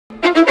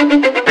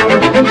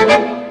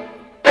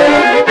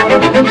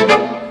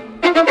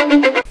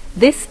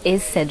This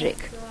is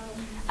Cedric.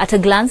 At a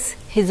glance,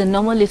 he's a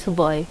normal little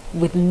boy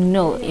with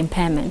no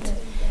impairment.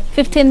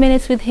 15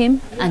 minutes with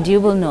him and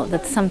you will know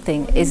that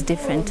something is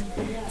different.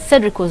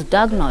 Cedric was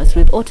diagnosed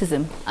with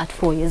autism at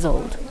 4 years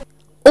old.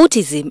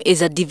 Autism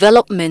is a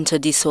developmental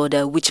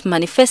disorder which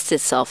manifests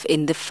itself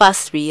in the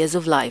first 3 years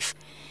of life.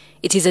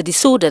 It is a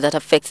disorder that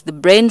affects the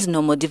brain's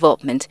normal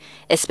development,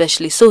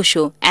 especially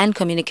social and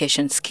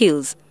communication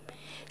skills.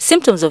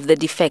 Symptoms of the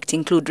defect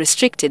include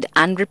restricted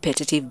and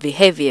repetitive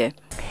behavior.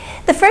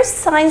 The first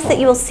signs that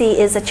you will see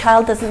is a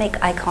child doesn't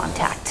make eye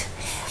contact.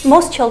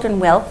 Most children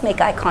will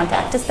make eye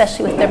contact,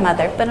 especially with their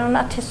mother, but an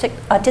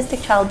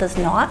autistic child does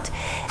not.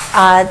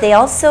 They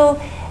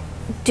also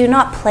do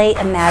not play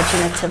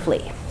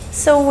imaginatively.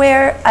 So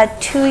where a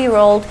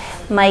 2-year-old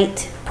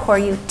might pour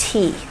you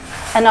tea,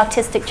 an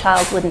autistic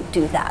child wouldn't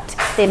do that.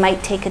 They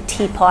might take a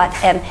teapot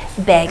and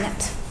bang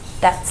it.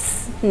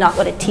 That's not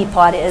what a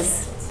teapot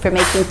is for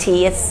making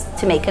tea, it's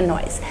to make a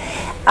noise.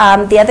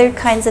 The other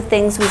kinds of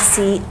things we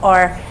see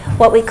are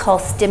what we call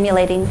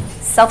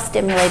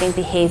self-stimulating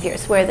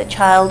behaviors, where the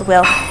child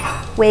will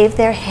wave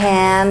their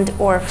hand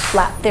or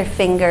flap their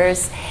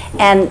fingers,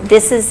 and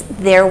this is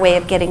their way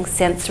of getting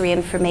sensory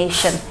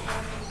information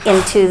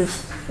into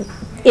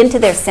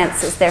their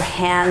senses, their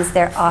hands,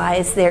 their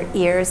eyes, their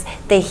ears.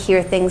 They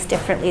hear things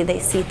differently, they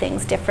see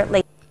things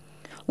differently.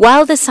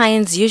 While the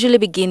signs usually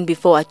begin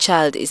before a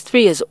child is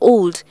 3 years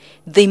old,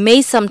 they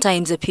may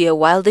sometimes appear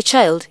while the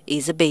child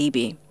is a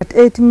baby. At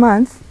 8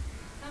 months,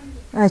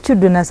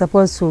 children are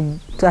supposed to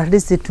at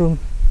least to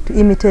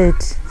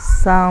imitate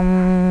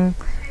some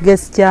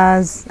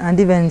gestures and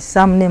even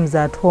some names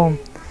at home.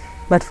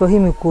 But for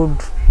him,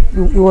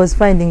 he was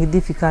finding it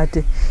difficult.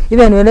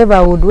 Even whenever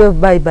I would wave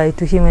bye-bye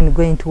to him when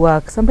going to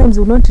work, sometimes he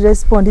would not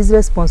respond. His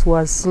response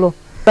was slow.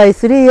 By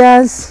 3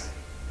 years,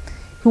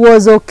 he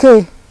was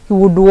okay. He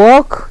would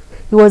walk.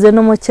 He was a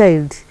normal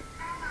child.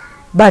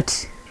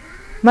 But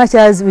much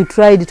as we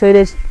tried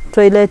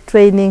toilet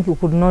training, he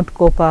could not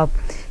cope up.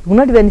 He could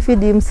not even feed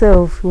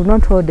himself. He would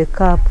not hold a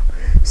cup.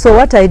 So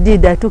what I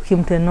did, I took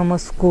him to a normal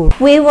school.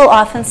 We will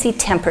often see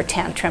temper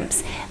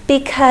tantrums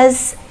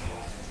because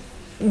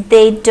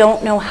they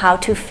don't know how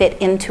to fit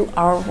into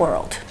our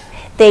world.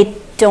 They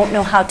don't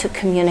know how to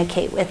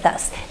communicate with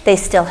us. They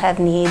still have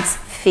needs,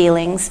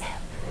 feelings,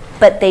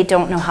 but they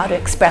don't know how to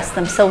express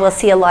them. So we'll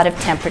see a lot of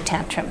temper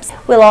tantrums.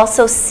 We'll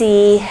also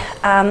see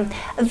a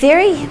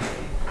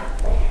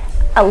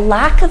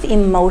lack of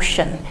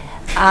emotion,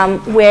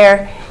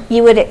 where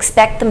you would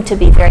expect them to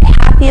be very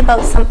happy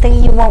about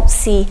something, you won't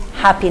see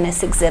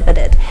happiness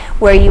exhibited.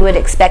 Where you would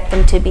expect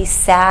them to be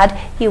sad,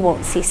 you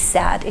won't see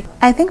sad.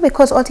 I think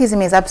because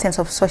autism is absence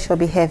of social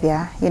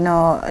behavior,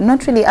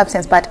 not really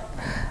absence, but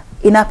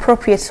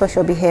inappropriate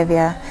social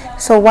behavior.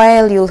 So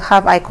while you'll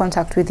have eye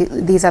contact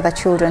with these other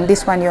children,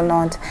 this one you'll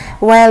not.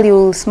 While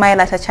you'll smile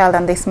at a child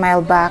and they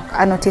smile back,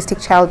 an autistic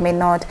child may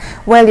not.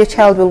 While your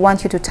child will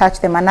want you to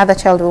touch them, another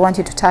child will want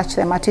you to touch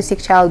them.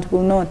 Autistic child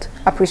will not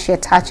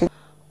appreciate touching.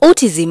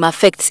 Autism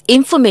affects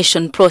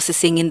information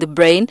processing in the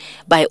brain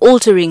by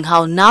altering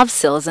how nerve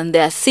cells and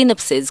their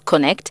synapses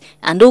connect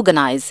and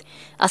organize.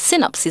 A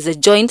synapse is a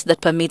joint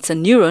that permits a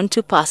neuron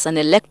to pass an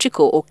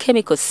electrical or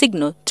chemical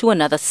signal to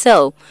another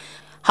cell.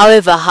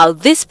 However, how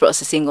this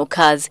processing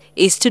occurs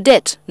is to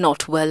date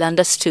not well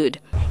understood.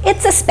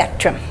 It's a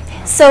spectrum.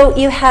 So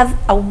you have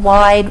a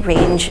wide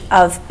range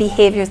of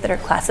behaviors that are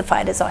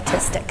classified as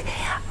autistic.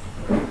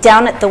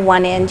 Down at the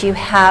one end, you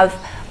have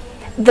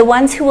the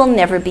ones who will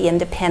never be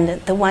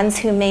independent, the ones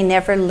who may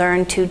never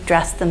learn to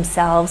dress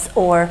themselves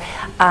or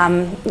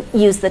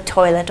use the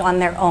toilet on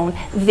their own.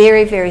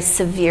 Very, very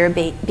severe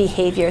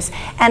behaviors.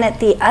 And at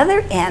the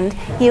other end,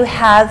 you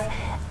have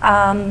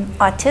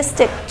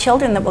autistic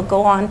children that will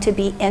go on to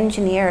be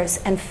engineers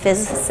and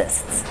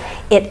physicists.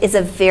 It is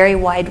a very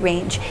wide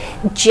range.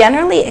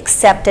 Generally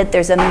accepted,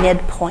 there's a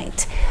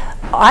midpoint.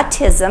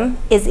 Autism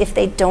is if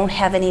they don't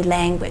have any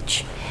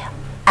language.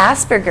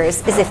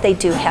 Asperger's is if they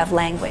do have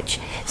language.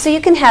 So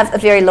you can have a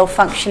very low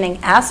functioning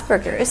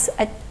Asperger's,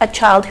 a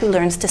child who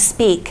learns to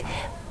speak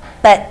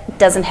but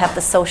doesn't have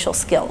the social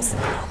skills.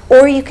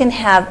 Or you can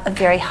have a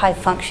very high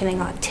functioning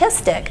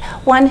autistic,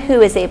 one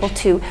who is able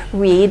to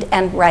read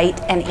and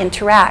write and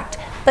interact,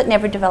 but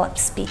never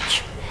develops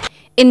speech.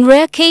 In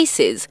rare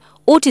cases,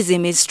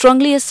 autism is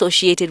strongly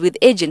associated with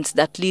agents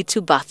that lead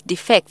to birth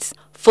defects.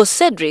 For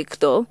Cedric,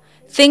 though,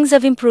 things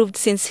have improved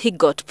since he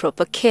got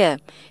proper care.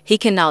 He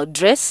can now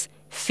dress,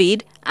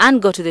 feed,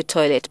 and go to the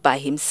toilet by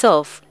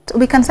himself.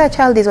 We can say a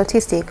child is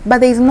autistic, but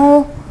there is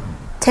no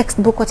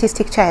textbook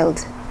autistic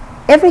child.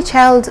 Every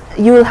child,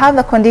 you will have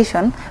the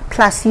condition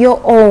plus your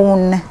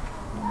own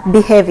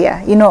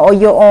behavior, or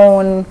your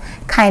own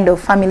kind of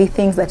family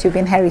things that you've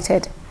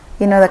inherited,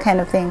 the kind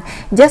of thing.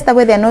 Just the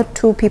way there are not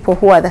two people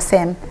who are the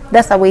same.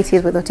 That's the way it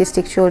is with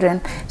autistic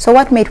children. So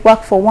what may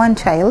work for one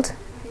child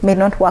may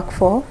not work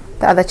for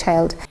the other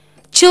child.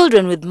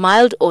 Children with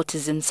mild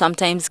autism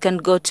sometimes can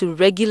go to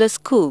regular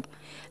school.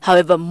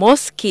 However,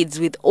 most kids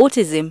with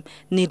autism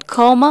need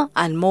calmer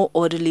and more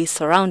orderly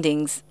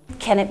surroundings.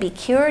 Can it be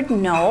cured?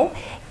 No.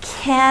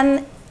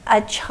 Can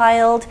a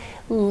child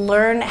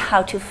learn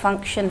how to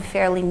function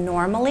fairly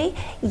normally?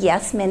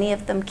 Yes, many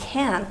of them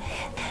can.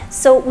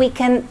 So we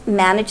can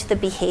manage the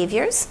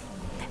behaviors,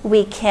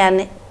 we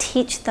can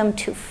teach them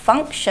to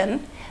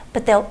function,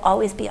 but they'll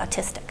always be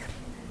autistic.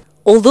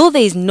 Although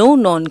there is no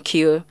known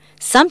cure,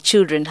 some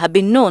children have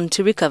been known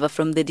to recover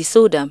from the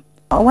disorder.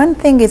 One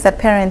thing is that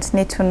parents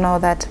need to know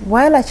that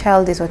while a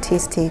child is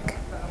autistic,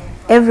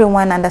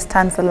 everyone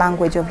understands the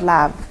language of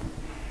love.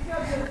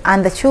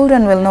 And the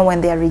children will know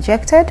when they are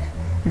rejected,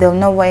 they'll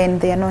know when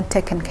they are not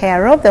taken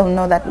care of, they'll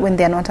know that when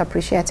they are not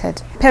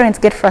appreciated. Parents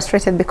get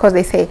frustrated because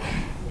they say,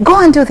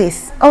 go and do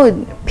this,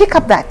 oh, pick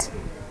up that.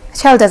 The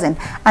child doesn't.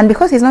 And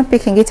because he's not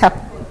picking it up,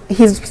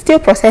 he's still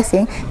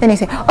processing, then you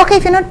say, okay,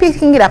 if you're not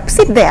picking it up,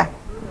 sit there.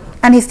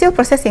 And he's still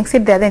processing,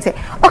 sit there, then say,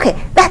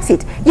 okay, that's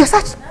it. You're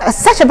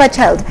such a bad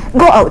child,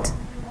 go out.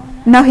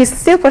 Now he's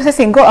still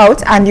processing, go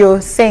out, and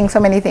you're saying so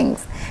many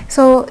things.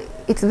 So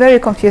it's very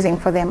confusing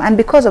for them, and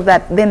because of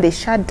that, then they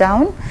shut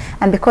down,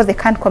 and because they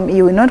can't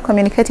you are not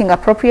communicating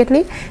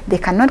appropriately, they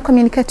cannot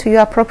communicate to you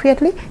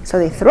appropriately, so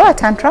they throw a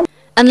tantrum.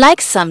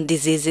 Unlike some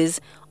diseases,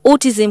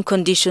 autism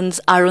conditions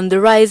are on the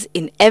rise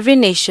in every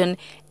nation,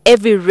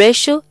 every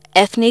racial,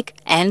 ethnic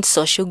and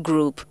social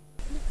group.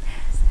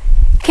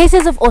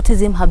 Cases of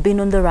autism have been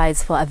on the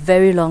rise for a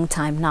very long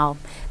time now.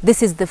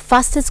 This is the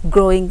fastest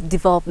growing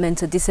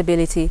developmental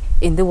disability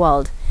in the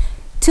world.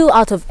 2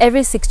 out of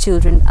every 6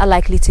 children are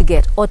likely to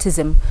get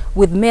autism,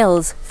 with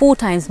males 4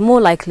 times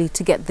more likely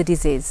to get the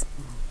disease.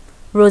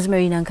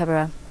 Rosemary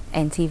Nankabara,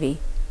 NTV.